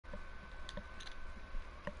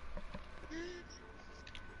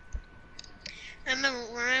Remember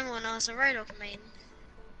when I was a Roadhog main?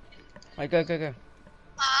 Right, go, go, go.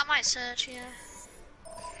 I might search, yeah.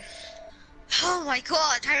 Oh my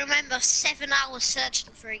god, I remember 7 hours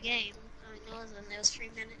searching for a game. I mean, it was 3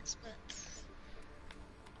 minutes, but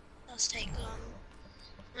it does take long.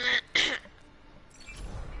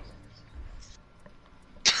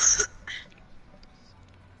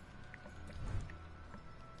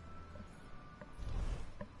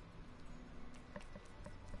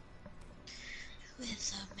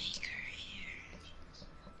 With a maker here.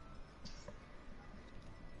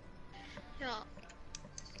 Yo,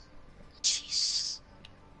 jeez.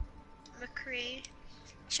 McCree.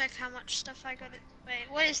 Check how much stuff I got. Wait,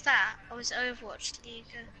 what is that? Oh, it's Overwatch League.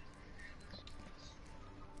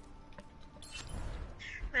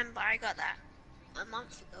 Remember, I got that a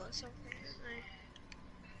month ago or something.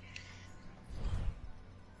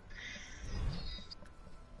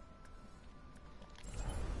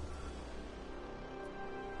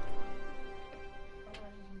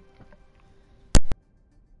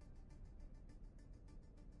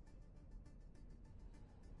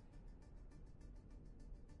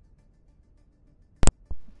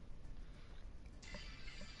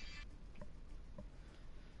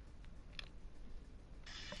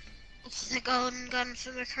 The golden gun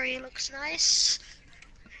for McCree looks nice.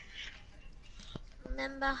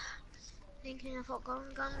 Remember thinking of what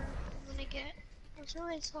golden gun I'm gonna get. It's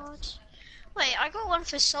always hard. Wait, I got one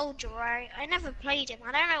for Soldier, right? I never played him.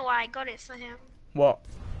 I don't know why I got it for him. What?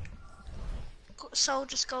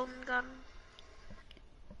 Soldier's golden gun.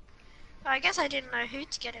 But I guess I didn't know who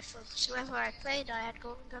to get it for, because whoever I played I had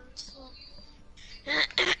golden guns for.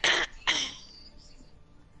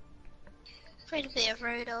 Played a bit of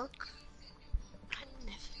Roadhog. I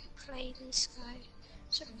never played this guy.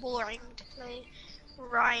 So boring to play.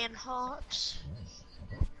 Ryan Hart.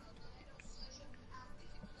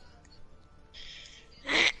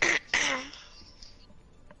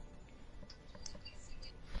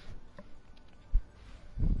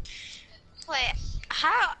 Wait,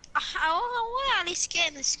 how will I at least get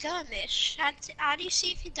in the skirmish? How do you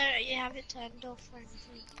see if you have it turned off or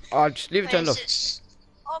anything? Oh, just leave it turned off.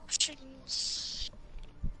 Options.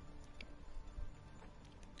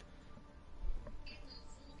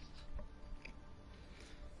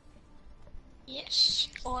 Yes,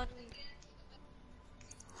 on.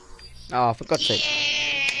 Oh, for God's sake.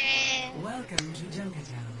 Welcome to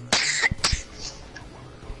Junkertown.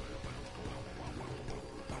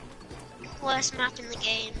 Worst map in the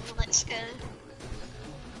game. Let's go.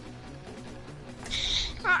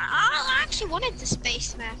 I actually wanted the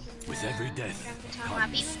space map in With every death Junkertown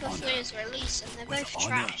map, even before it was released, and they're both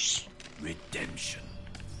trash. Redemption.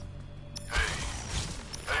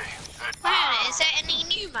 Wow, is there any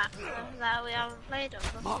new map that we haven't played on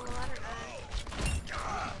before? I don't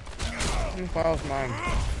know. File's mine.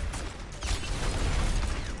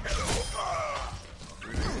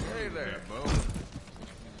 Hey there, Bo.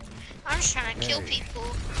 I'm just trying to kill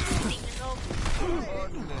people.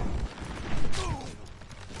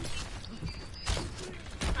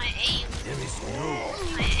 My aim.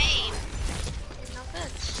 My aim is not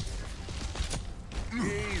good.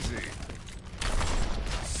 Easy.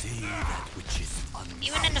 See that which is unseen.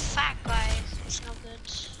 Even in the fat guy, it's not good.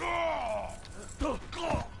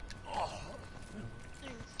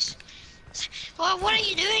 What are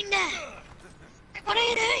you doing there? What are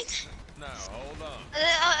you doing? Now, hold on.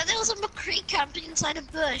 There was a McCree camping inside a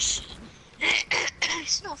bush.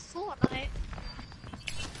 It's not Fortnite.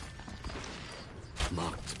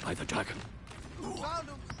 Marked by the dragon. Found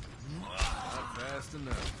him. Not fast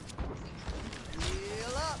enough.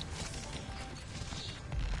 Heal up.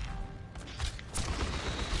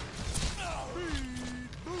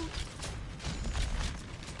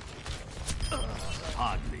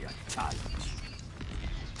 Hardly a challenge.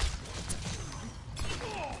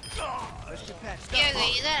 Diego,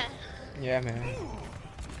 you there? Yeah, man.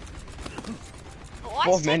 Why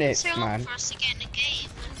 4 is it taking minutes, so long man. for us to get in the game?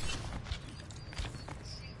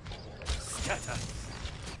 Scatter.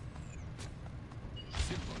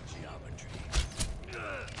 Simple geometry.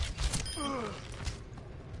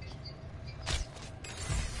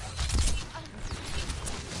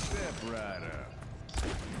 Step right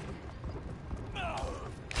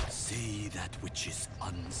up. See that which is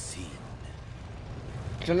unseen.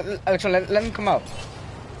 So let them come out.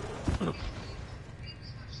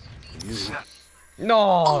 No.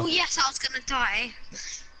 Oh yes, I was gonna die.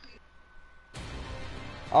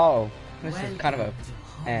 Oh, this is kind of a.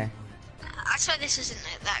 Actually, this isn't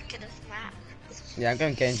that good of a map. Yeah, I'm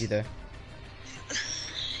going Genji though.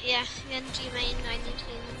 Yeah, Genji main, I need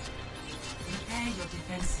him. Prepare your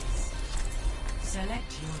defenses.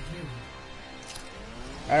 Select your hero.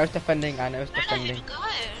 I know it's defending, I know it's I don't defending. even go.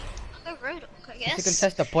 I'll go Roadhog, I You guess. can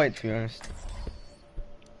test the point, to be honest.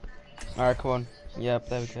 Alright, come on. Yep,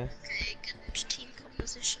 there we go. Okay, good team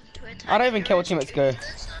composition to attack. I don't even care what heroes, team it's go.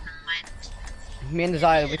 druids, I don't mind. Me and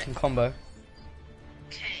Desire, we can combo.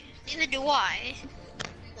 Okay, neither do I.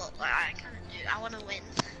 Well, I kind of do. I want to win.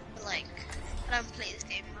 But, like, I don't play this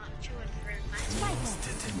game much. I wouldn't really mind.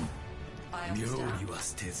 I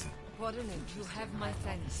understand. What an you have my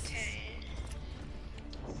thanks. Okay.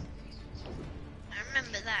 I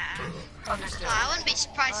remember that. Understood. I wouldn't be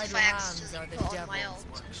surprised if I Idle hands accidentally are the put on my devil's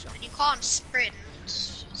ult. workshop. And you can't sprint for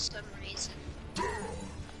some reason. Idle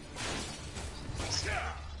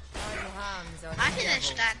hands are the I think they devil's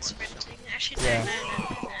should add workshop. sprinting. Actually, Yeah. no.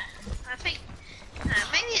 I think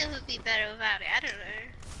maybe it would be better without it. I don't know.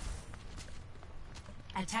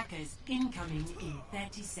 Attackers incoming in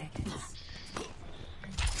 30 seconds.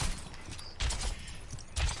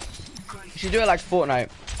 You should do it like Fortnite.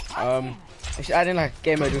 You should add in like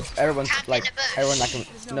game mode with everyone's like everyone that can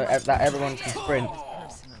that everyone can sprint.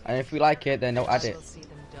 And if we like it, then they'll add it. We'll see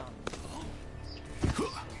them done.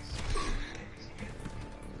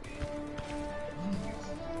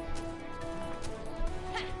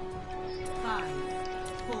 5,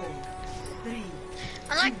 4, 3.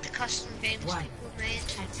 I like the custom games One. people made.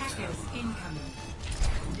 Attackers incoming.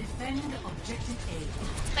 Defend objective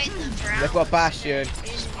A. Played them for They've hours. got Bastion.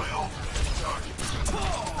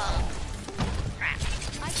 Crap.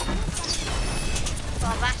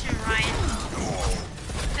 Well, Bash and Ryan.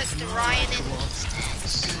 Took the Ryan in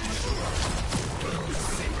instead.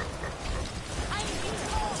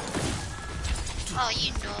 Oh,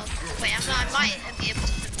 you know. Wait, I might be able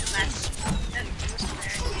to put the Bash.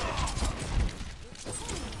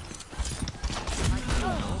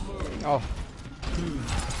 Oh,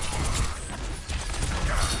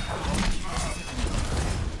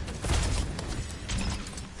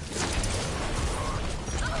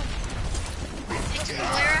 Into the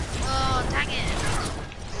Moira? Oh, dang it.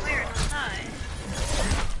 Moira don't die.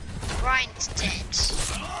 Ryan's dead.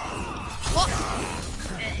 What?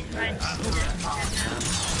 Okay, Ryan's dead now.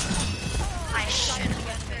 I should have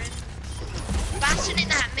gone. Bastion in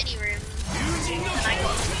that mini room.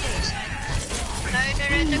 And I got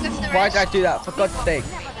no, don't go for the why rest. did I do that? For God's sake.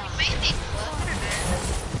 Maybe it will, I don't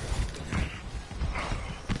know.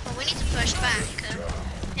 Well, we need to push back.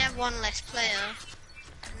 We have one less player.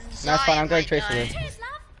 No, it's fine, I'm going Zaya trace for might this. die.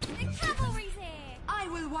 The cavalry's here. I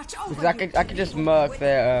will watch over Because I could just murk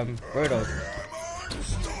their Roadhog.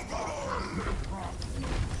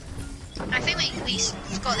 I think we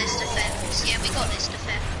got this defense. Yeah, we got this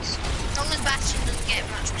defense. As long as Bastion doesn't get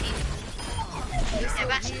much people. Yeah,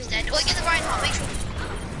 Bastion's dead. Oh, get the Reinhardt, make sure.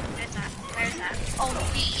 There's that. There's that. Oh,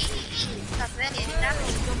 that's really any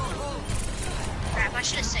damage. Crap, I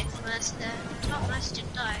should have saved the Mercy there. Oh, Mercy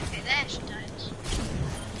didn't die. Okay, there she died.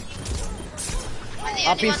 I'm the I've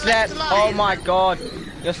only been one slapped. left Oh alive. my god.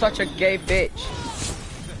 You're such a gay bitch.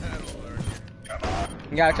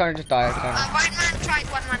 Yeah, I can't just die. I can't. Right man tried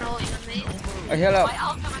one man holding on me. Oh, heal up.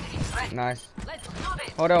 Nice.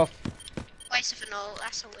 Hold off. Waste of an ult,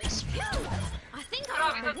 that's a waste. I think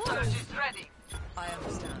I'm on the wall. I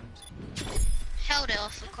understand. Held it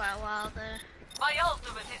off for quite a while there. My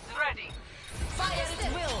ultimate is ready. Fire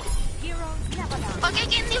at will. Heroes never die. Okay,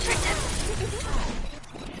 get in the protect.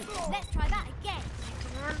 Let's try that again.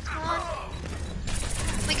 Come on.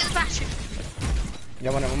 We get the Bastion.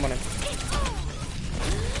 Yeah, I'm on it.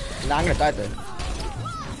 Nah, I'm gonna die though.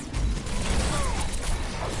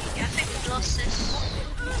 Yeah, I think we've lost this.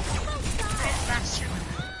 Where's Bastion?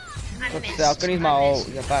 I What's missed. that? I can use my I ult,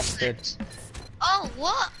 missed. you bastard. Oh,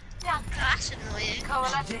 what? That's annoying.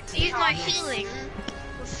 I used my healing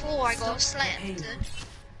before I got slammed.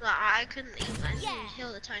 Like, I couldn't even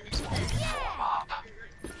heal the tiniest bit.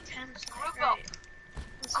 Group up.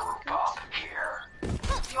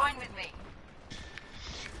 Join with me.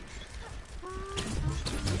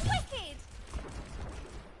 Wicked.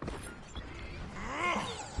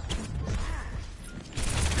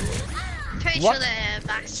 Pretty What? sure the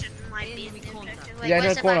Bastion might be in the objective. Wait, Yeah, in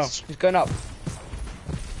where's the the corner. Bastion? He's going up.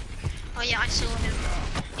 Oh yeah, I saw him.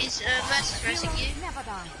 Is Mercy's pressing you? Never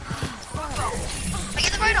die. I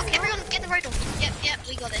get the Roadhog, everyone get the Roadhog. Yep,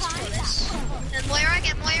 we got this, And Moira,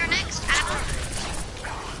 get Moira next. Adam.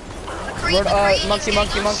 McCree,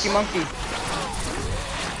 Monkey.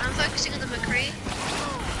 I'm focusing on the McCree.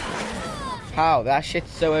 How? That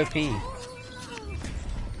shit's so OP.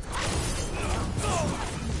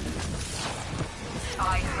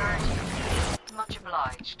 I heard you. Much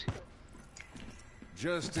obliged.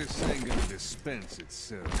 Justice ain't gonna dispense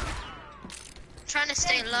itself. Trying to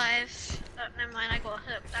stay alive. Oh, never mind, I got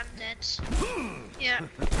hooked. I'm dead. Yeah.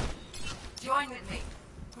 Join with me.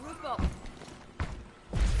 Group up.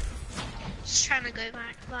 Just trying to go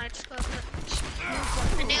back, but I just got hooked.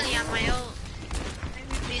 I nearly had my ult.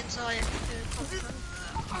 Maybe me and Zaya can do a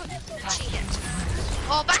combo. And she gets me.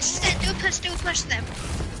 Oh, Bash is dead. Do push them.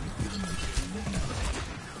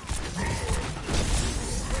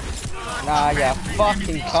 Nah, you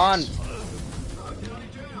fucking can't.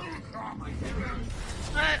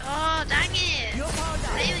 Oh, dang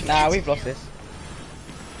it. Nah, we've lost this.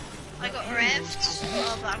 I got revved.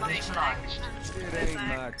 Oh, but I'm going back. It ain't my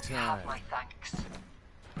Have time. my thanks.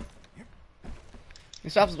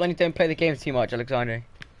 This happens when you don't play the game too much, Alexander.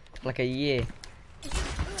 Like a year. I'm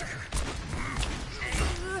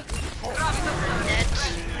dead,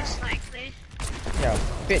 most likely. Yeah,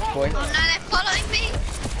 bitch boy. Oh no, they're following me!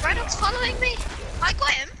 Reddock's following me! I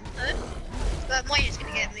got him! No. But Moira's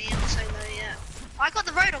gonna get me, I'm so low yet. I got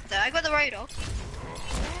the Roadhog though, I got the Roadhog.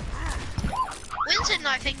 Winston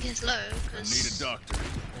I think is low, I because... need a doctor.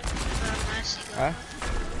 Mercy got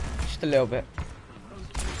Huh? Just a little bit.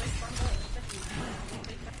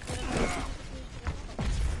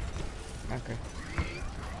 Okay.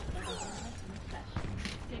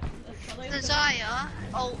 the Zaya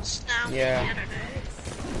ults now. Yeah. I don't know.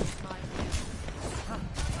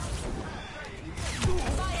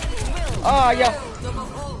 Oh, yeah.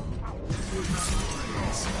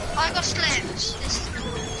 I got slipped. This is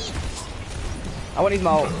I want to use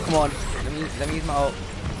my ult. Come on. Let me use my ult.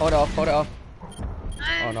 Hold it off. Hold it off. no.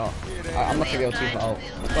 Oh no. I'm not gonna be able to use my ult.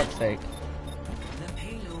 For God's sake. The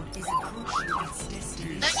payload is approaching its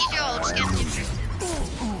destination. Don't use your ult, just get the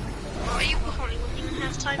objective. Are you probably wouldn't even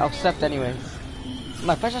have time I'll anyway. accept anyway.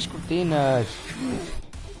 My precious scrutinas.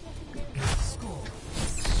 Score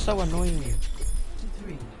So annoying.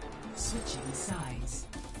 3. Switching sides.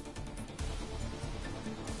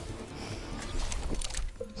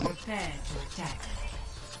 Prepare to attack.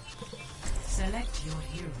 Select your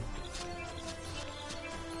hero.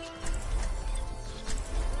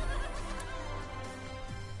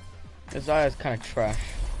 The Zaya's kind of trash.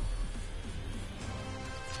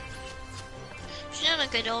 She's not a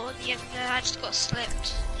good ult at the end there, I just got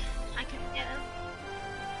slipped. I couldn't get him.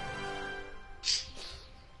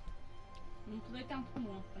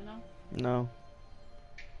 No.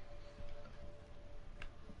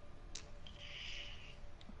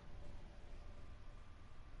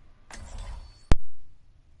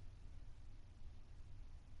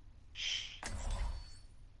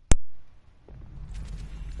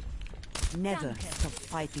 Never stop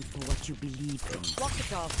fighting for what you believe in. Walk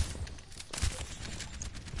it off.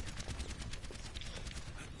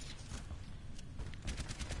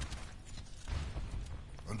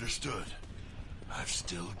 Understood. I've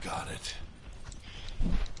still got it.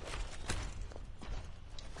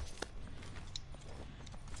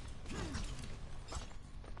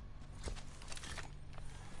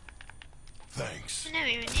 Thanks. I never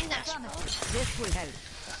even knew that spell. This will help.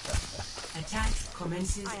 Attack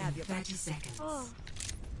commences I have in your 30 seconds. Oh.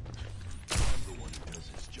 I'm the one who does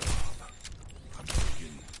his job. I'm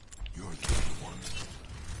thinking you're the other one.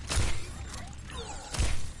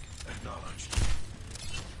 Acknowledged.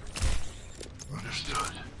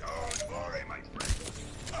 Understood. Don't worry, my friend.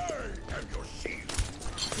 I am your shield.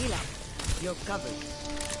 Heal up. You're covered.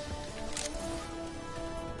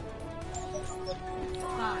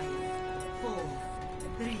 5, 4,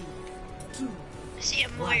 3, 2. I see a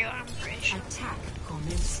Moira, I'm pretty sure. Attack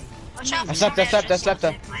commencing. Watch out for I slept her, some slept her.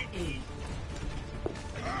 A.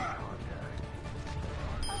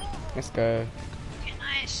 Let's go. Okay,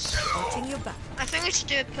 nice. Watching your back. I think we should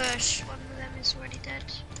do a push. One of them is already dead.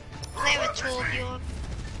 They were Torbjorn.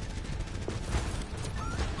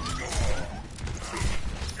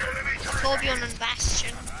 Torbjorn and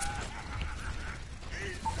Bastion.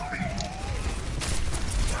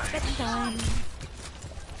 Bedtime.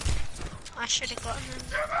 I should have gotten them.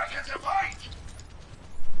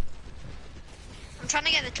 I'm trying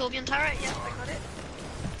to get the Torbjorn turret. Yep, I got it.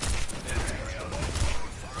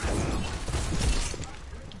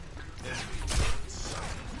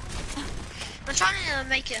 I'm trying to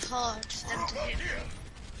make it hard for them to hit me.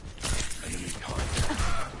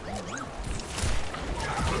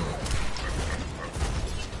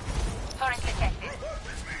 Turret detected.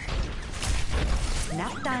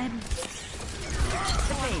 Nap time.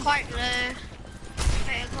 The pain. Quite low.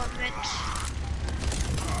 Okay, I got mid.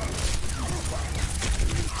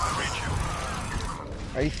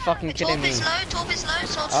 Are you fucking kidding Torb me? is low, Torb is low,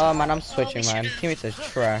 so Oh man, I'm switching, we man. should've- Teammates is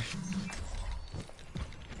trash.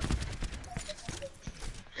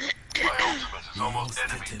 Almost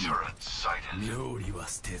enemy turret sighted. 料理は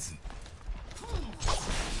捨てず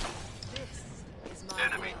This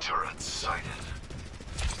Enemy turret sighted.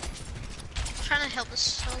 Trying to help the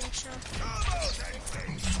soldier.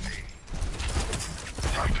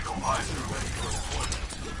 Tactical visor ready for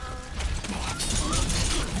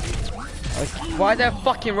deployment. Why is there a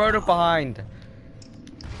fucking rotor behind?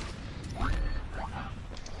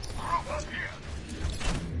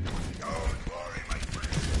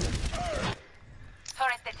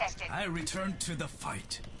 Turret detected. I return to the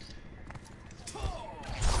fight.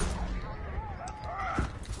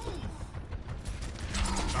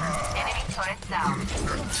 Enemy turret down.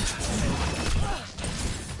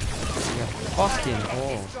 Fucking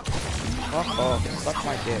oh. Fuck off. Suck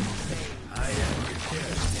my dick.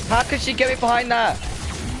 How could she get me behind that?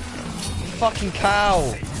 Fucking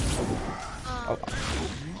cow.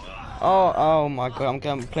 Oh my god,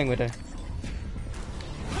 I'm playing with her.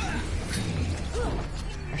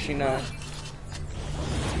 Actually no.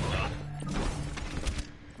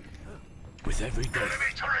 With every death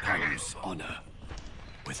comes honor.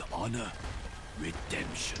 With honor,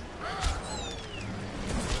 redemption.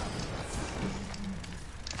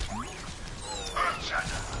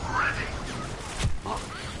 Ready.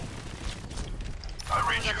 I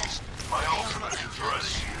reach you. My ultimate is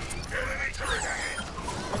ready. Enemy turret ahead.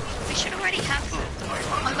 We should already have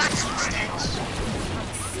my bats instead.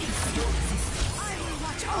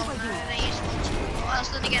 Oh no, they used one too. I was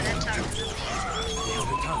gonna get that turret.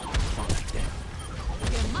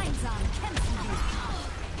 Your mind's on chemistry.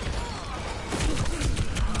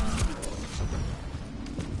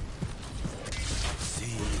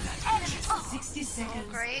 See that 60 seconds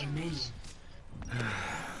great. remaining.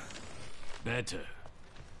 better.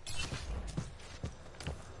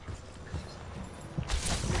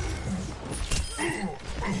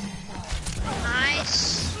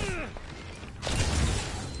 Nice.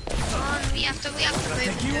 Come on, we have to move.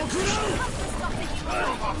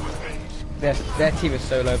 Their team is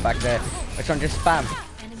so low back there. They're trying to just spam.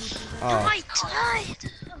 Oh, Oh, I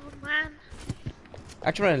died. Oh man. I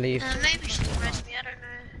actually want to leave. Maybe she can rest me, I don't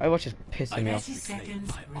know. Overwatch is pissing me off. 30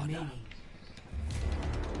 seconds remaining.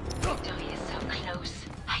 Victory is so close.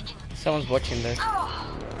 I can Someone's watching this.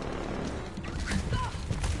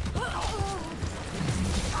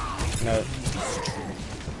 No.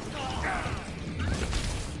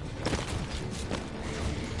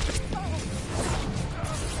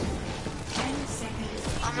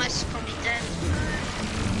 Almost probably dead.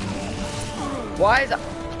 Why is that?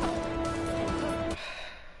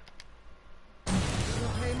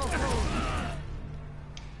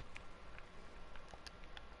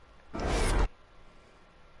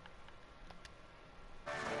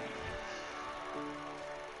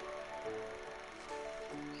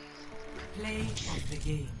 Play of the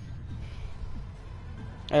game.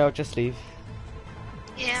 Hey, I'll just leave.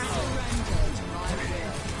 Yeah.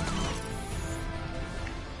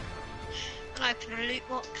 And open a loot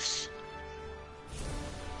box.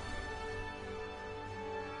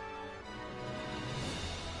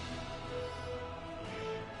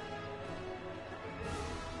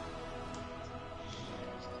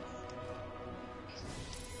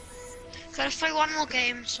 Gotta play one more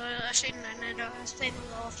game, so I shouldn't know. I'll stay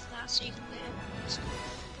after that so you can get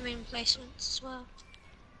main placements as well.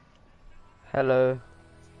 Hello.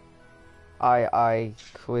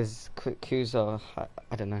 Q's or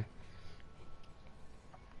I don't know.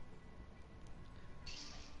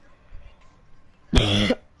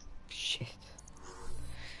 Shit.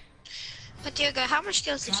 But Diogo, how much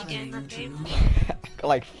kills did you get in that game? Got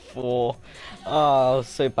like 4. Oh, I was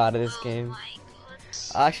so bad at this game. My God.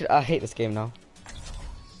 I hate this game now.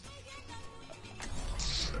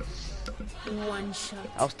 One shot.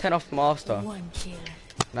 I was 10 off master. One kill.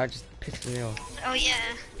 Now it just pisses me off. Oh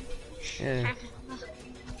yeah. Yeah.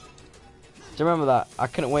 Do you remember that? I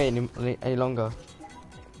couldn't wait any longer.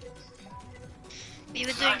 You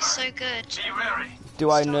were doing so good.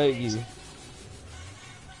 Do I know you?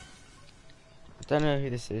 I don't know who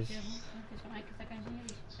this is.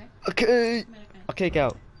 Okay. Okay,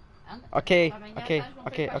 go. Okay.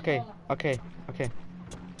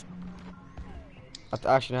 I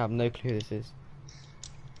actually have no clue who this is.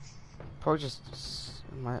 Probably just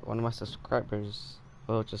one of my subscribers,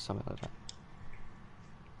 or just something like that.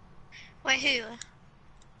 Wait, who?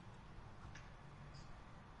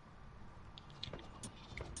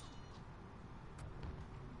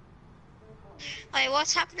 Wait,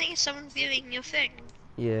 what's happening? Is someone viewing your thing?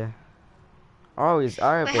 Yeah. I have Wait,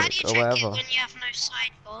 how do you it or check it whatever. when you have no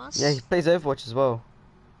sidebars? Yeah, he plays Overwatch as well.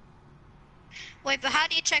 Wait, but how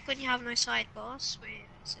do you check when you have no sidebars? Wait,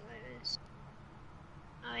 let's see what it is.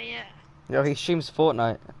 Oh yeah. No, he streams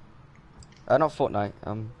Fortnite. Not Fortnite.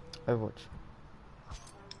 Overwatch.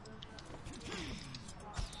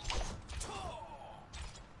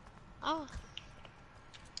 Oh.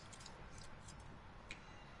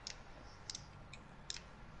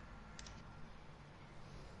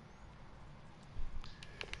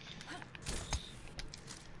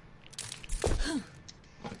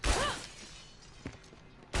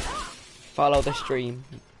 Follow the stream.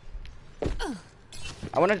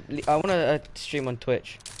 I wanna stream on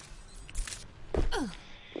Twitch.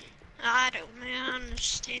 I don't know, I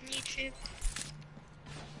understand YouTube.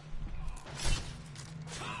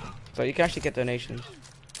 So you can actually get donations.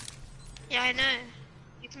 Yeah, I know.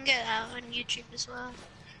 You can get that on YouTube as well.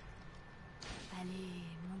 Allez,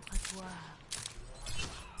 montre-toi.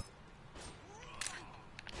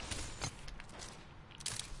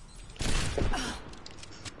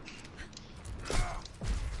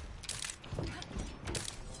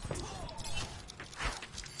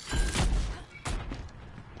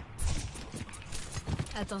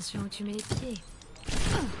 Attention où tu mets les pieds.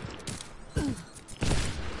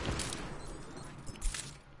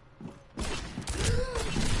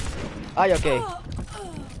 Ah, okay.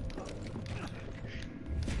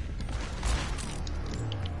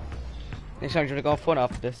 Next time, you're gonna go fun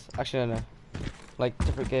after this. Actually, no. Like,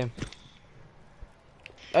 different game.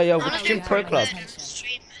 Oh, yeah, we can stream pro club.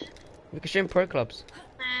 We can stream pro clubs.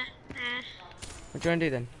 What do you wanna do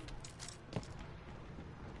then?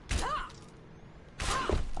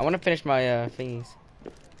 I wanna finish my thingies.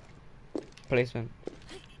 Placement.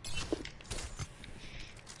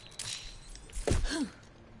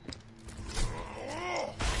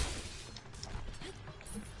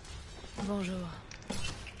 Bonjour.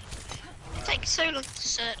 It takes so long to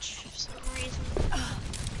search for some reason.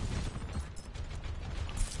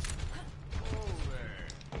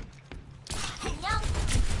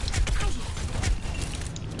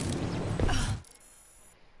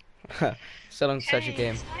 So long to search a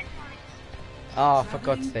game. Oh, for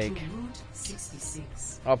God's sake.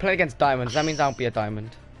 I'll play against diamonds. That means I'll be a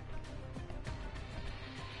diamond.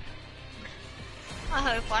 I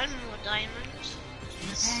hope I'm more diamonds.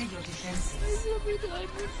 Prepare your defenses.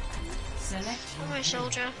 Select I'm a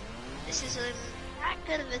soldier. This isn't that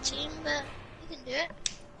good of a team, but you can do it.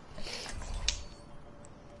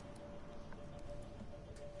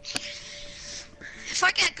 If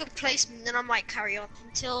I get a good placement, then I might carry on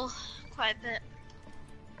until quite a bit.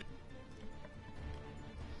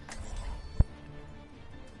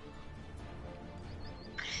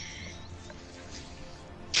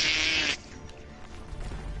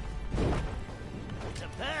 It's a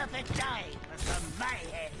perfect day for some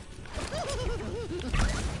mayhem.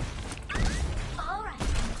 All right,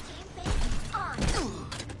 campaign on.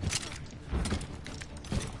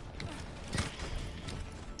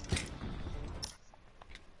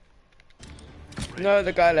 No,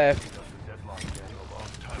 the guy left.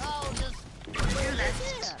 Who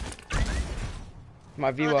left? My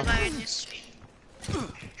Oh, viewer. the guy in this stream.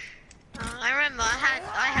 I remember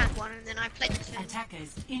I had one and then I played with him.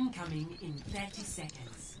 attackers incoming in 30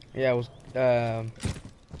 seconds. Yeah, it was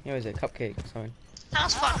what was it? Cupcake or something. That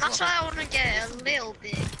was fun. That's why I want to get a little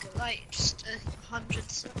big, like just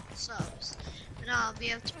 100 subs, and I'll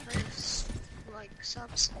be able to post like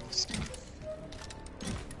subs and stuff.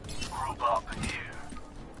 Group up here.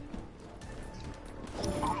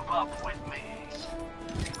 Group up with me.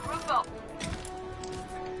 Group up.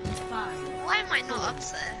 5. Why am I not up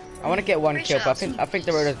there? I want to get one Pretty kill, sure but I think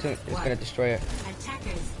the rotor is gonna destroy it.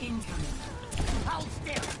 Attackers incoming. Hold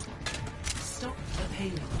still. Stop the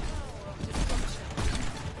payload.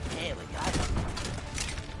 Here we go.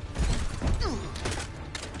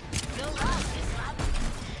 You'll love this, lad.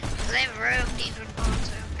 They have a rogue leader in part,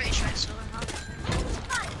 so I'm pretty sure I saw him.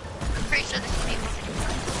 I'm pretty sure this could be one.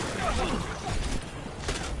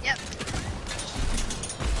 Yep.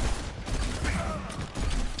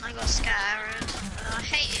 I got scattered. I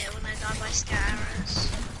hate it when I die by scatterers.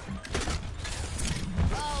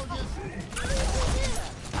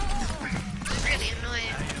 It's really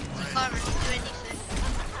annoying. You can't really do anything.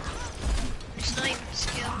 It's not even a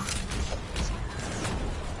skill.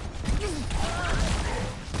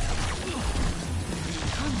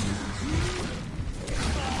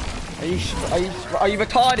 Are you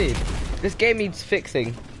retarded? This game needs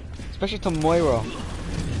fixing, especially to Moira.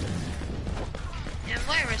 Yeah,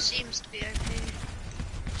 Moira seems to be okay.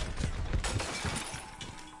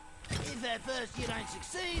 If at first you don't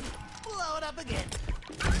succeed, blow it up again.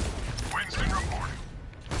 Winston reporting.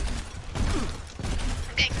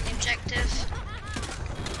 I'm getting the objective.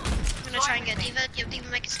 I'm gonna try and get Diva. Give Diva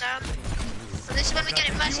make a stand. So this is when we get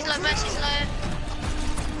it. Mercy's low, Mercy's low.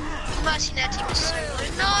 Mercy their team is so low.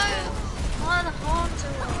 No! Why the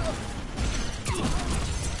Haunter?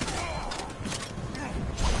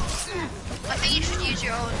 I think you should use your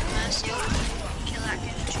your own Mercy. Kill that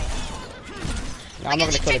Genji. No, I'm not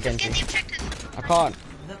gonna kill the Genji. Get the objective. I can't.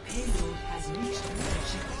 The payload has reached the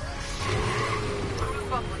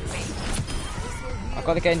I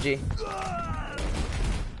got the Genji.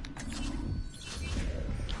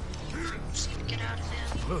 Just need to get out of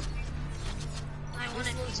here. I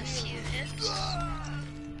wanted was a few hits.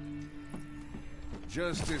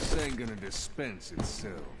 Justice ain't gonna dispense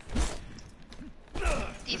itself.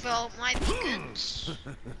 Default might be good.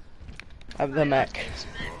 Have the mech.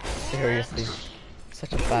 Seriously.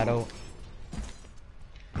 Such a bad ult.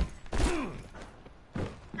 Nah,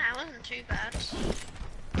 it wasn't too bad.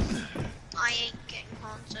 I ain't getting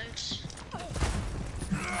Hanzo'd.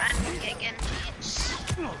 I didn't get Genji's.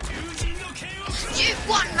 You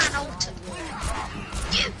one-man ulted.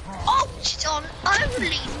 You ulted on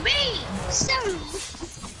only me! So,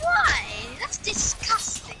 why? That's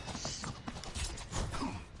disgusting.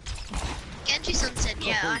 Genji sunset,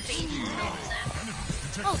 yeah, I think you can go with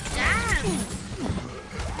that. Oh, damn!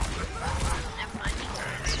 Never mind.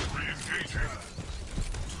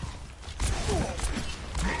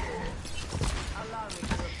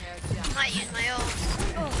 Might use my ult.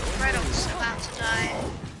 Red ult's about to die.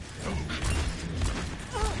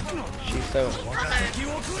 She's so. Oh no.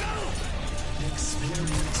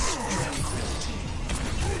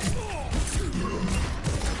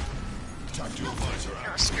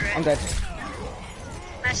 Oh, screw it. I'm dead.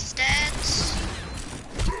 Mercy's dead.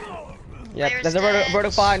 Yeah, Myra's there's a dead. road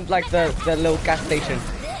behind like the little gas station.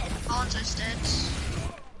 Hanzo's dead.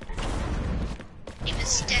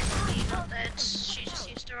 Eva's definitely not dead. She just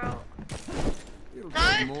used her ult.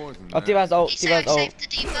 No! Oh, Diva has ult. He Diva has said I ult. saved the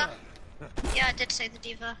diva. Yeah, I did save the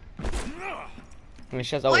diva. I mean,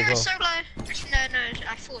 she has ult Myra's as so well. low. Actually, no,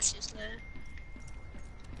 I thought she was low.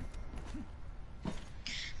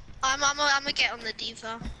 I'm gonna get on the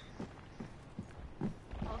diva.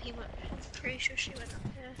 Oh, he went. I'm pretty sure she went up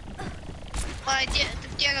here. Well,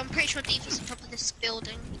 yeah, I'm pretty sure diva's on top of this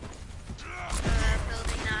building.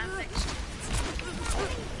 Building now, fixed.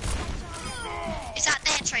 Is that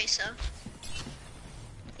their tracer?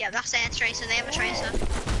 Yeah, that's their tracer. They have a tracer.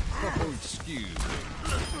 Oh, excuse me.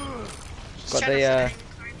 Just Got trying the, to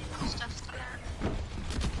find stuff to that.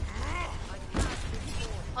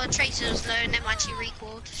 Oh, the tracer was low, never mind, she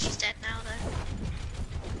recalled. She's dead now, though.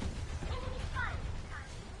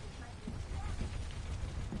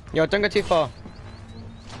 Yo, don't go too far.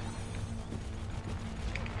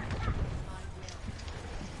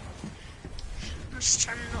 I'm just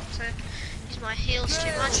trying not to use my heals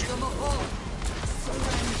too much.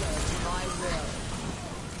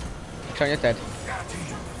 Sean, you're dead.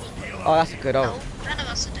 Oh, that's a good ult. No, none of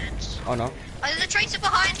us are dead. Oh no. Oh, there's a tracer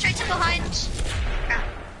behind, Crap.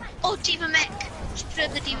 Oh, Diva Mech. She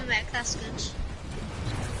put the Diva Mech, that's good.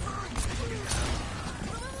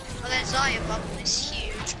 Oh, their Zarya bubble is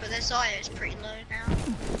huge, but their Zarya is pretty low now.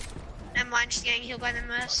 Never mind, she's getting healed by the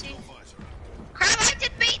Mercy. Crap, I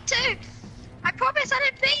did beat too! I promise I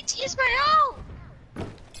didn't beat to use my ult!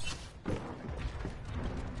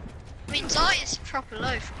 I mean, Zarya's proper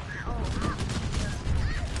low from that ult.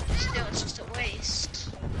 Still, it's just a waste.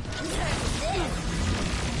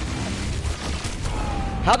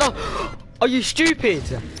 How the? Are you stupid?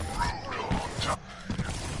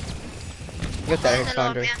 You're dead, Oh,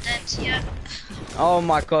 Alexander. I'm dead, yeah. Oh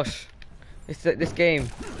my gosh. This game.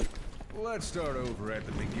 Let's start over at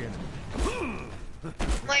the beginning.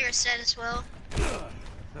 Myra's dead as well. Oh,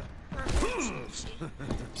 she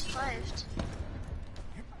survived.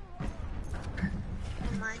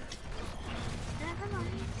 Never mind. Never mind.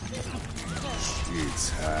 It's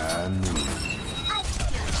Hanu.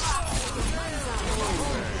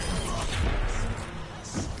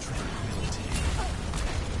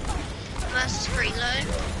 Mercy's pretty low.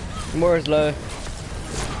 Moira's low.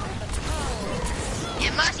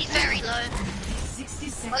 Yeah, Mercy's very low. 60 Oh,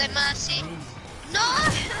 seconds. then Mercy. No!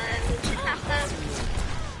 Shit happened.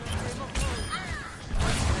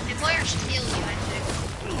 Hey, Moira should heal you, I think.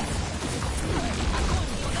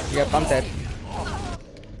 Yep, I'm dead.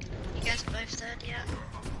 You guys are both dead, yeah.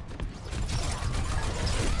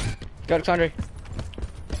 Go, Alexander.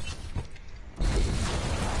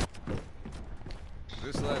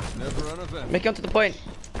 This life's never uneventful. Make it onto the point.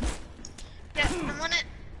 Yeah, I'm on it.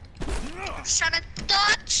 I'm just trying to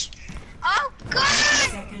dodge. Oh, God!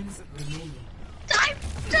 Seconds remaining. I'm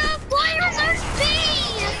the Moira's OP!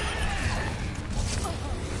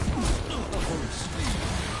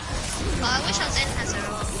 Oh, I wish I was in Hazard.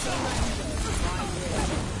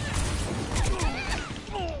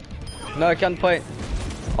 No, get on the point.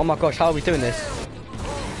 Oh my gosh, how are we doing this?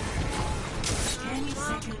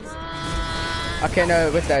 Okay, no,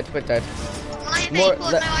 we're dead, we're dead. My More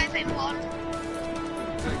paintball, no, I paintball.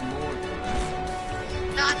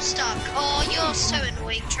 No, I'm stuck. Oh, you're so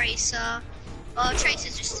annoying, Tracer. Oh, Tracer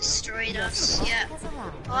just destroyed us, yeah.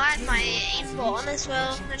 Oh, I had my aimbot on as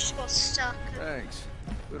well, and I just got stuck. Thanks.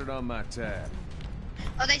 Put it on my tab.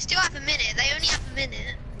 Oh, they still have a minute. They only have a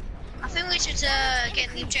minute. I think we should get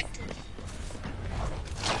the objective.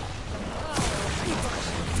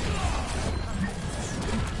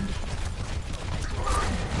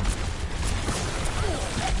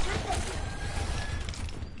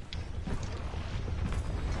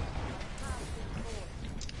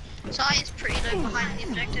 Sai is pretty low behind the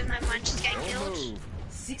objective, never mind just getting killed.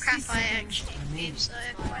 Crap, I actually moved, so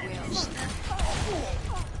quite upset.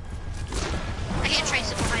 I hear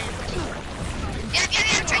Tracer behind him. Yeah,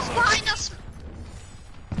 Tracer behind us!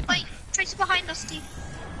 Wait, Tracer behind us, Steve.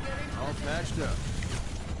 All patched up.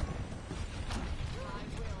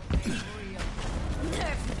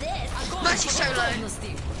 Mercy's so low.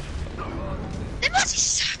 Mercy's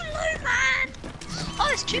so low, man! Oh,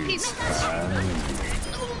 there's two people.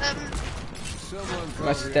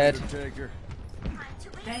 Mercy's dead.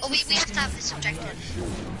 Oh, we have to have this objective.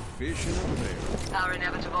 Our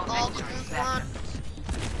inevitable Oh, come on.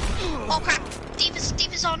 Oh crap,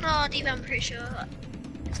 D.Va's on D.Va, I'm pretty sure.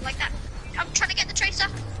 It's like that. I'm trying to get the Tracer.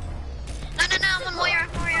 No, I'm on Moira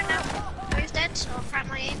now. Moira's dead. Oh crap,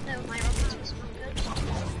 my aim, no, my rockets was not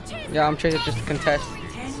good. Yeah, I'm Tracer just to contest.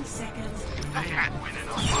 10 seconds. Oh crap.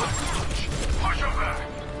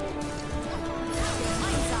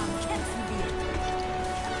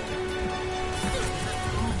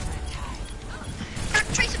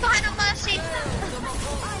 Tracer behind on Mercy.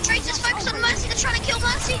 Tracer's focused on Mercy. They're trying to kill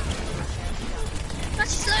Mercy.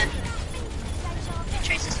 Mercy's low.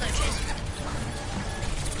 Tracer's low. Tracer.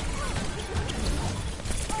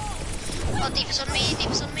 Oh, D.Va's on me.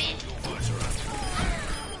 D.Va's on me.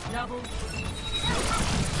 Double.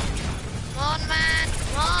 Come on, man.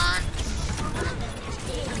 Come on.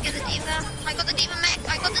 Get the D.Va. I got the D.Va mech.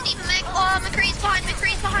 Oh, McCree's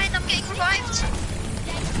behind. I'm getting revived.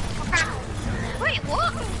 Oh, crap. Wait,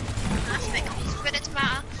 what? That's a bit confusing, but it's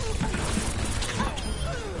matter.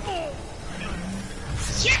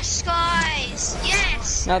 Yes, guys!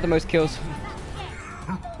 Yes! Now the most kills.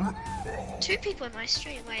 2 people in my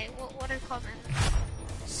stream. Wait, what a comment.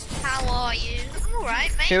 How are you? I'm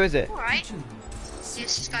alright, mate. Who is it? Alright.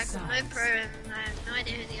 Yes, this guy called No Pro, and I have no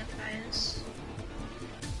idea who the other guy is.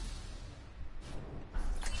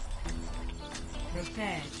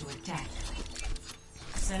 Prepare to attack.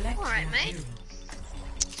 Select Alright, your mate. hero.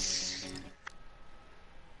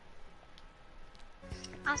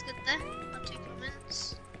 That's good there. Got 2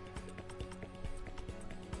 comments.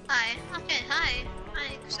 Hi. Okay, hi.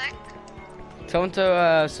 Hi, Zach. Tell them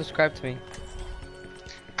to subscribe to me.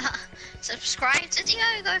 Subscribe to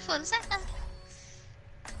Diogo for the second.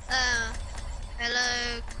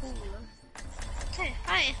 Hello, cool. Okay,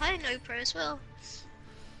 hi, No Pro as well.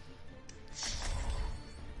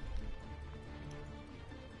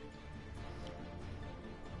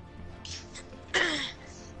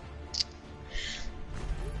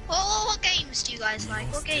 What games do you guys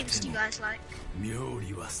like?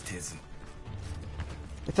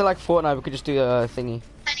 If they're like Fortnite, we could just do a thingy.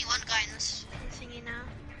 Only one guy in this thingy now.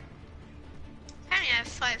 Apparently I have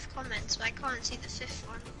 5 comments, but I can't see the 5th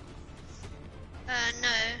one. No.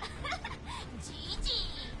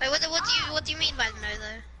 Wait, what do you mean by no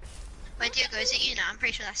though? Wait, Diogo, is it you now? I'm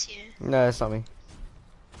pretty sure that's you. No, it's not me.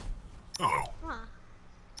 Oh.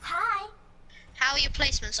 Hi. How are your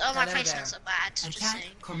placements? Oh, my Hello placements there. are bad. Just Attack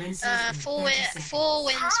saying. commences in 4 30 seconds. 4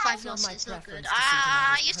 wins, 5 Not my losses. Not good. preference to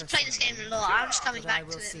I see them used to play this game a lot. I'm just coming but I back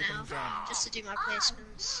will to it see now, them done. just to do my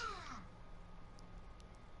placements.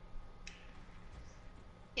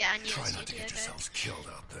 Yeah, I knew it Try was not to you, get Diogo. yourselves killed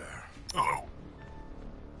out there. Oh.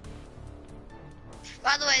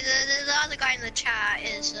 By the way, the other guy in the chat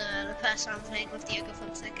is the person I'm playing with, Diogo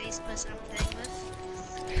Fonseca. He's the person I'm playing with.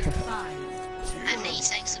 5. And he's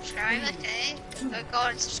saying subscribe, okay. Go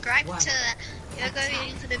and subscribe to Diogo.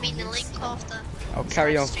 You're gonna be in the link after. I'll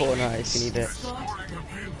carry on Fortnite if you need it. Start the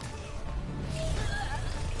payload.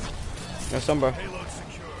 No, Sombra.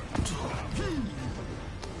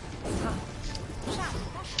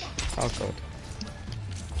 Oh god.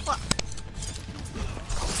 What?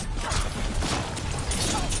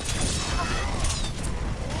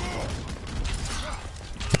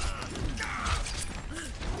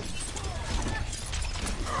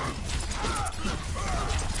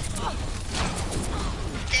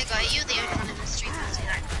 Diogo, are you the only one in the stream who's doing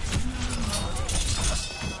that?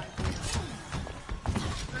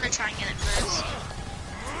 I'm gonna try and get it first.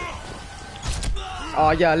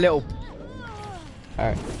 Oh yeah, a little.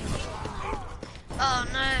 Alright. Oh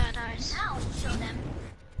no, I died. Now show them.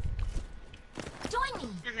 Join me.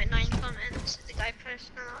 I'm at 9 comments. The guy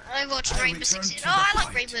posted Overwatch and Rainbow Six Siege. Oh, I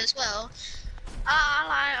like Rainbow as well.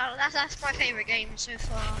 That's my favourite game so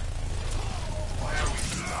far.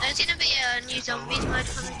 There's gonna be a new zombies mode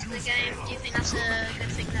coming to the game. Do you think that's a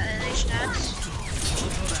good thing that they should add?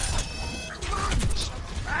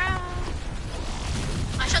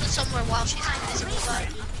 I shot at somewhere while she's invisible, but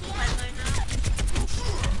I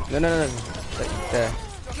don't know now. No. Like, there.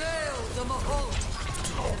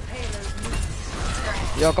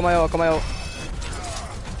 Yo, come on. I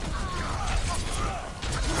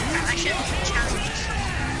should have challenged.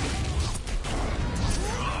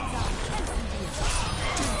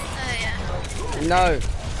 Oh yeah. No.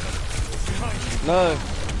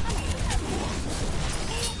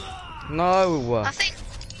 I think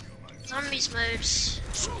zombies modes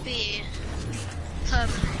should be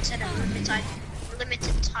permanent instead of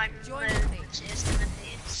limited time mode, which is gonna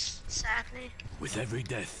be, sadly. With every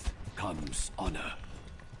death comes honor.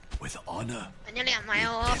 With honor. I nearly had my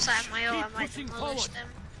ult, after I have my ult, I might demolish them.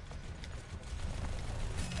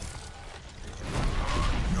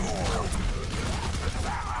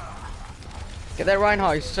 Get that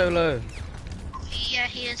Reinhardt, he's so low. Yeah,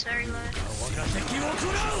 he is very low.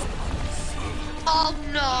 Oh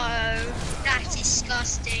no! That's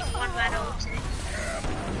disgusting. One man ulti.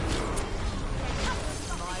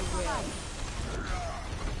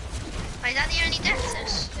 Is that the only death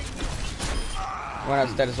this? One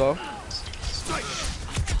out's dead as well.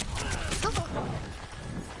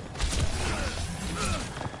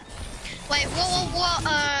 Wait, what,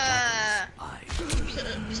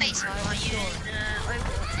 place are you in,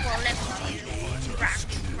 Overwatch? What level are you?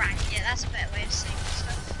 Rank, yeah, that's a better way of saying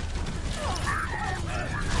stuff.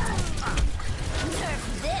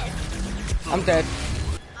 I'm dead.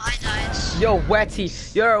 I died. You're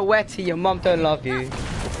wetty. You're a wetty. Your mum don't love you.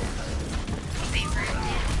 Being rude,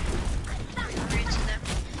 yeah. Being rude to them.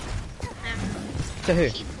 To who?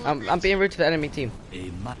 I'm being rude to the enemy team. Yeah,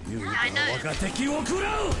 I know. Of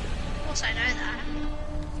course I know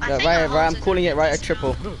that. Yeah, right, I'm calling it right a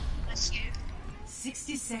triple. That's you.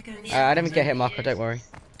 60 seconds. I didn't get hit marker, don't worry.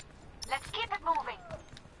 Let's keep it moving.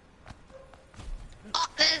 Oh,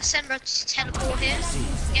 there's Sembra teleport here.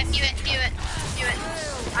 Yeah, view it.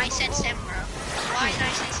 I said Sembra. Why did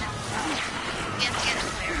I say Sembra? We have to get a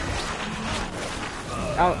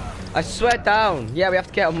Moira. Oh, I swear down. Yeah, we have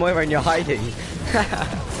to get a Moira and you're hiding. Well,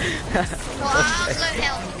 I was low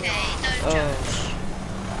health, okay? Don't judge.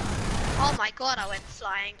 Oh my god, I went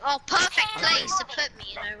flying. Oh, perfect place to put me,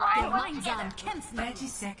 you know, right? 30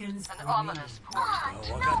 seconds. An ominous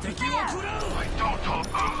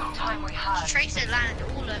Tracer landed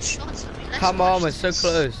all those shots on me. Let's Come on, watch we're so this.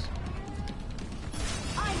 close.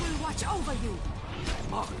 I will watch over you.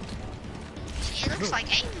 See, it looks like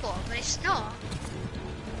aimbot, but it's not.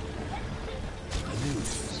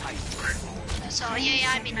 So,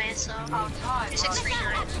 yeah, I mean I saw.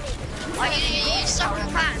 2639. Oh, you stuck in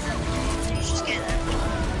plan. You just get there.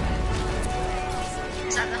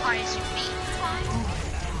 Is that the highest you beat?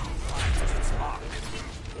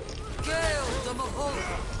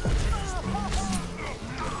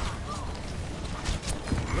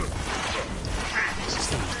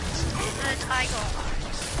 I got.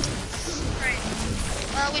 Right.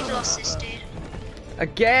 Well, we've lost this dude.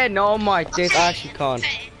 Again, oh my days, I actually can't.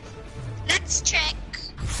 Okay. Let's check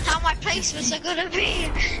how my placements are gonna be.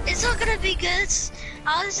 It's not gonna be good.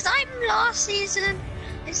 I was diving last season.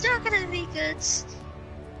 It's not gonna be good.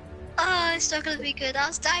 Oh, it's not gonna be good. I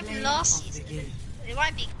was diving last season. It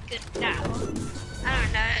might be good now. I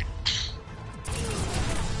don't know.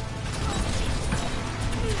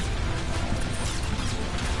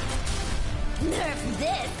 Nerf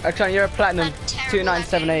this. Actually, you're a platinum. I'm terrible at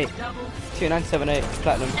 2978. 2978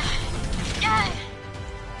 platinum.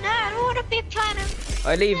 No, I don't want to be platinum.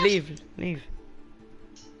 Oh, leave.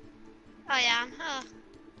 I am. Oh,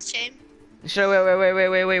 shame. So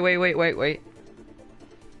wait.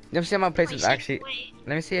 Let me see my placements actually. Wait.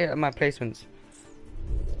 Let me see my placements.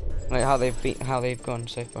 Like how they've gone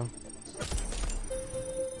so far.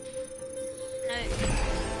 No.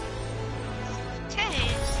 Okay.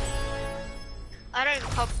 I don't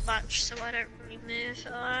pop much, so I don't really move.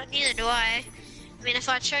 Neither do I. I mean, if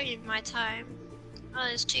I'd show you my time. Oh,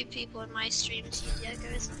 there's 2 people in my stream. It's Diego,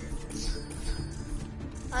 isn't it?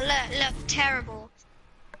 Oh, look, terrible.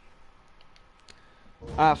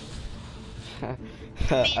 I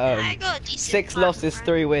got a decent 6 time, losses, right?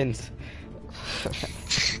 3 wins.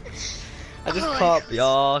 I just can't be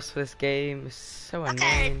arsed for this game. It's so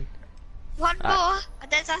annoying. One more, and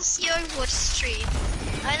then that's the Overwatch stream.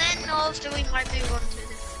 And then after we might move on to a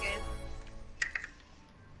different game.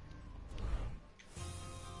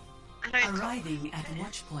 Arriving at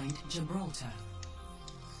Watchpoint Gibraltar.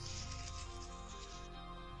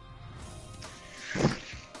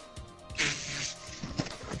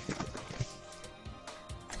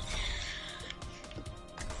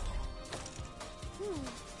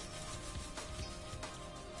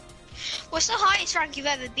 What's the highest rank you've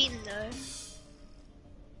ever been though?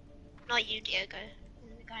 Not you, Diego.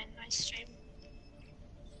 The guy in my stream.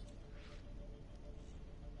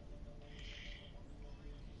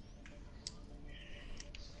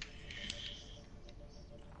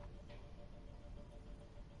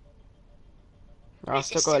 I've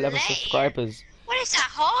still got 11 subscribers. What is that,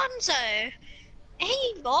 Hanzo?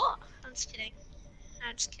 Hey, bot. I'm just kidding.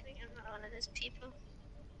 I'm just kidding. I'm not one of those people.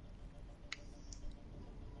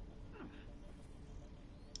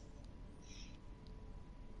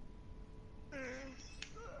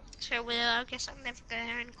 So I guess I'll never go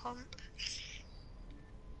here in comp.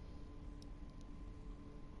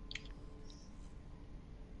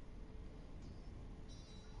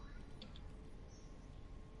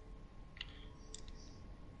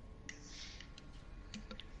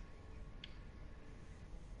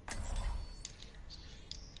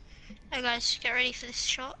 Hey guys, get ready for this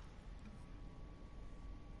shot.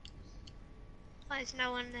 Oh, there's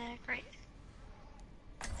no one there, great.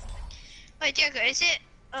 Wait, Diogo, is it?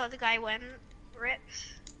 Oh, the guy went. Rip.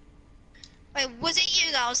 Wait, was it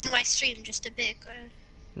you that was in my stream just a bit ago?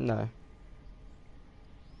 No.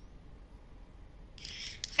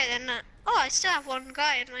 Okay then, oh, I still have one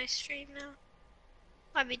guy in my stream now.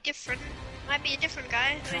 Might be different. Might be a different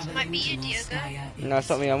guy. It might be you, Diogo. No, it's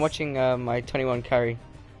not me. I'm watching my 21 carry.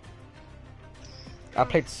 I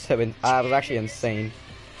played 7. I was actually insane.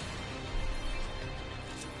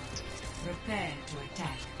 Prepare to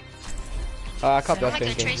attack. I can't be I'm off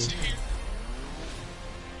gonna game. trace him.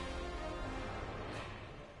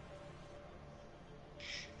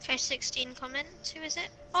 Okay, 16 comments. Who is it?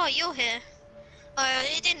 Oh, you're here. Oh,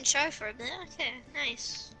 it didn't show for a bit. Okay,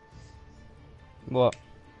 nice. What?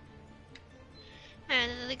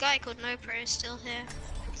 The guy called NoPro is still here.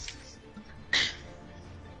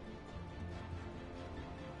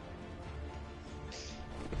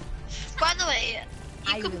 By the way,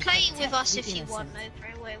 you can play with us if you want, NoPro.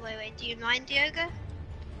 Wait. Do you mind, Diogo?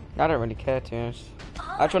 I don't really care, to be honest.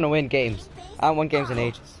 I just want to win games. I haven't won games in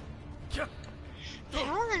ages. How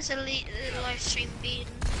long has a live stream been?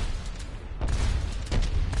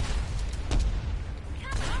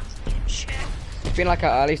 Check. It's been like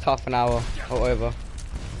at least half an hour or over.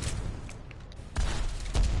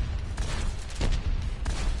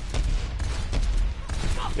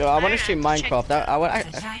 Yo, I want to stream Minecraft.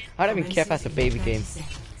 I don't even care if that's a baby game.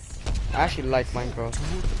 I actually like Minecraft.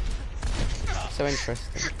 So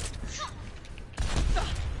interesting.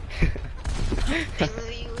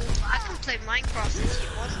 I can play Minecraft if you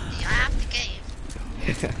want. I have the game.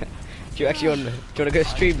 Do you actually want to go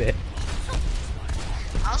stream it?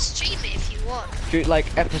 I'll stream it if you want. Do you, like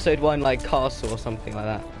episode 1 like castle or something like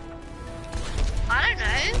that? I don't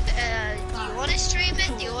know. Do you want to stream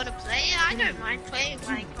it? Do you want to play it? I don't mind playing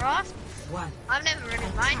Minecraft. I've never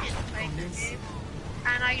really minded playing the game.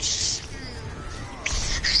 And I just...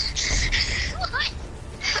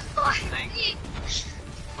 Why me?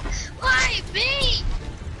 Why me?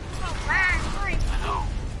 Oh man, why me?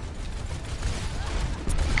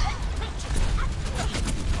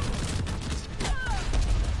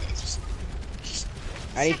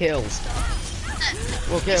 I need kills.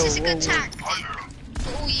 Okay, This is a good tactic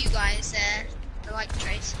for all you guys there. The like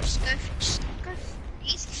trace. Just go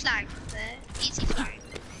easy flag there. Easy flag.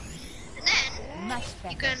 And then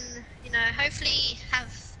you can, you know, hopefully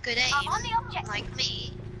have good aim like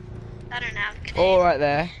me. I don't have good aim. All right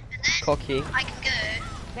there. And then Cocky. I can go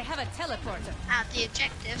They have a teleporter. at the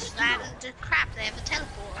objectives and crap, they have a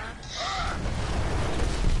teleporter.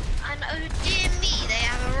 And oh dear me, they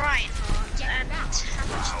have a Reinhardt. And how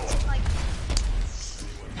much is it like?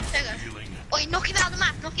 There you go. Oh, knock him out the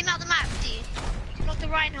map, knock him out the map, dude. Knock the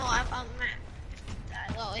Reinhardt out the map.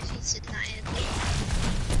 Well, if he's sitting out here.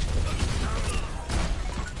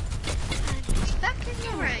 And he's back in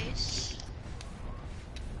the race.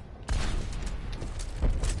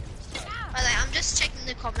 By the way, I'm just checking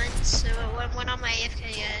the comments, so when I'm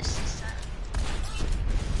AFK, yes,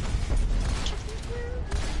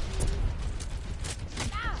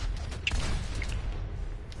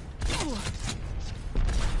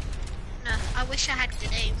 no, I wish I had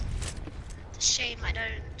good aim. It's a shame I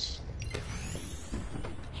don't.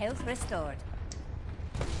 Health restored.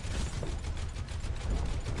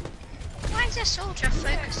 Why is a soldier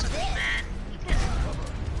focused on me, man? You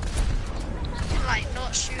can like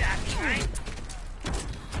not shoot at me, right?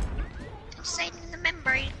 I'm saving the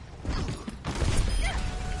membrane.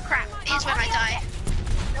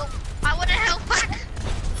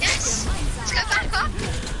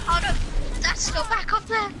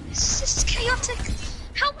 chaotic.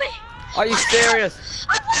 Help me. Are you serious?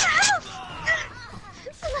 I want to help.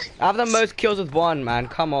 I have the most kills with one, man.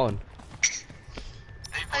 Come on.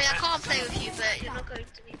 I mean, I can't play with you, but you're not going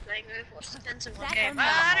to be playing Overwatch. Depends on what game.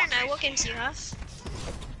 I don't know. What games do you have?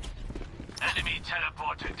 Enemy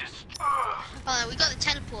teleporter destroyed. Oh, we got the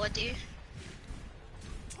teleport, dude.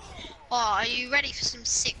 Oh, are you ready for some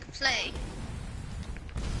sick play?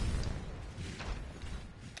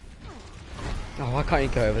 Oh, why can't you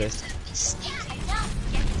go over this?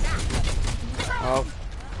 Oh.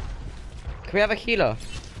 Can we have a healer?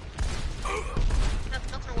 Nope,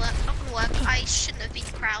 not gonna work, not gonna work. I shouldn't have been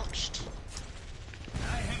crouched.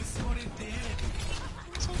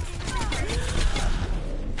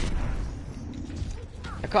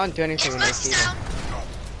 I can't do anything with this healer.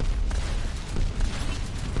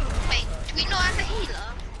 Wait, do we not have a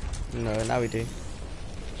healer? No, now we do.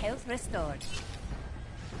 Health restored.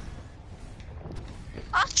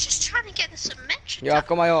 I was just trying to get the submission. Yeah, I've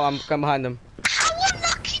got my ult. I'm going behind them. How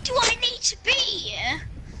unlucky do I need to be?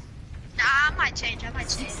 Nah, I might change.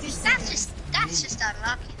 That's just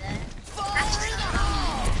unlucky there. That's just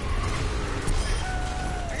unlucky.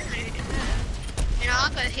 You know,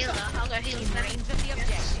 I'll go healer. I'll go healer. I mean,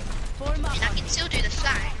 I can still do the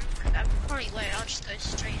flank. I probably won't. I'll just go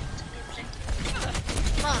straight into the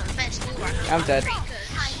objective. Come on, best wall runner. I'm dead. Pretty good.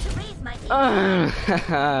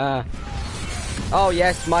 Oh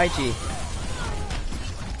yes, my G.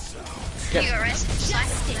 Get.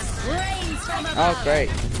 Oh great.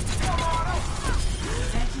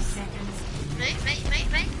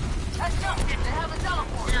 Mate.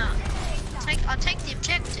 No. I'll take the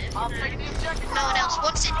objective. No one else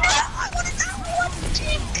wants it. No, I want it now.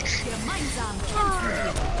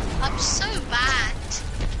 I'm so bad.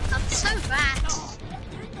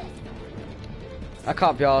 I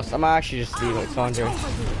can't be arsed. I might actually just leave it, Sandra.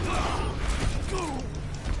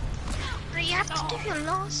 No, you have to do your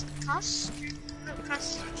last cast.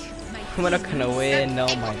 We're not gonna win, no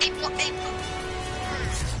man.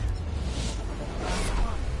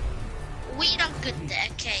 We done good there,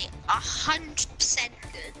 okay? 100%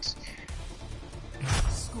 good.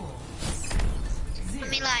 I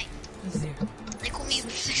mean, like, they call me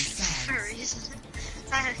for a reason.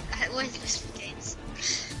 I always lose for games.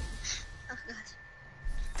 Oh god.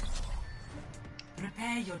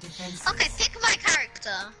 Prepare your defense. Okay, pick my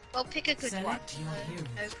character. Well, pick a good one. Select your hero.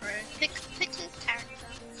 No pro. Pick a character.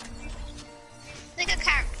 Pick a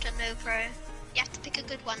character, no pro. You have to pick a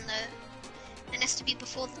good one though. It has to be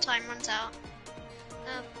before the time runs out.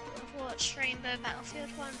 Overwatch, Rainbow,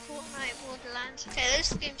 Battlefield 1, Fortnite, Borderlands. Okay,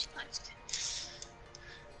 those are the games you like to do.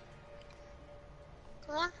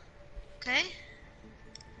 Come on. Okay.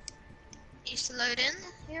 Needs to load in,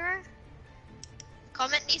 hero.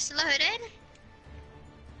 Comment needs to load in.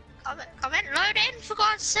 Comment, load in for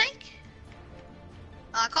God's sake.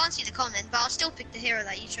 Oh, I can't see the comment, but I'll still pick the hero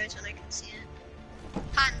that you chose when I can see it.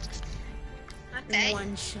 Hand. Okay.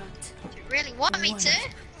 One shot. If you really want me to.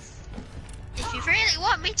 If you really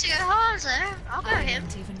want me to go harder, I'll go him.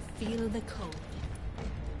 Can't even feel the cold.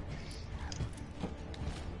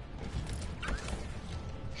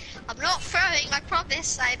 I'm not throwing, I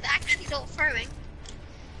promise. I'm actually not throwing.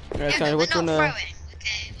 Yeah, Yeah, Sandra, we're which not one? throwing.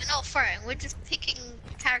 Okay, we're not throwing. We're just picking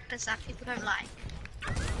characters that people don't like.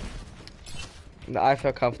 That I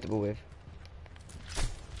feel comfortable with.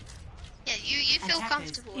 Yeah, you feel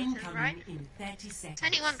comfortable with him, right? In 30 seconds.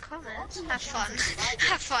 21 comments. Have fun.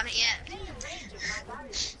 Have fun, yeah.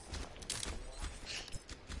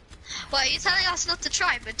 Well, you're telling us not to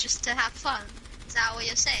try, but just to have fun. Is that what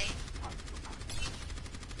you're saying?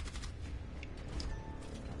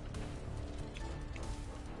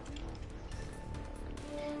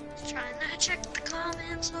 Just trying to check the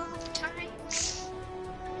comments all the time.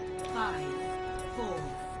 5, 4,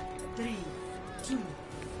 3, 2,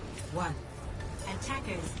 1.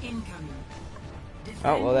 Attackers incoming.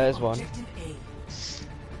 Oh, well, there's one. Objective A.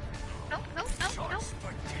 Nope.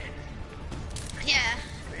 Yeah,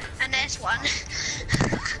 and there's one. I'm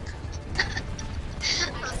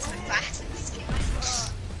so bad at this game.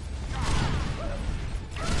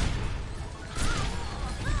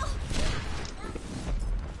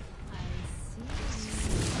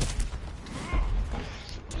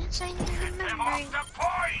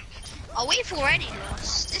 Oh, we've already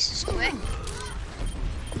lost. This is quick.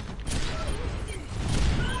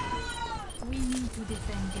 We need to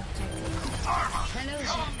defend the objective. Hello.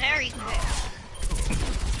 Very quick.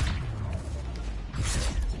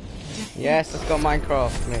 Yes, let's go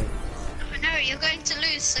Minecraft, mate. I know you're going to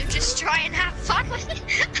lose, so just try and have fun with it.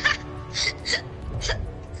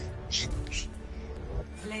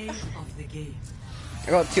 Play of the game. I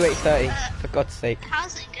got 2830, for God's sake.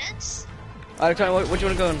 How's it good? Alexander, what do you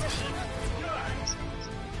want to go on?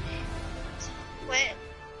 Wait.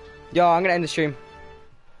 Yo, I'm gonna end the stream.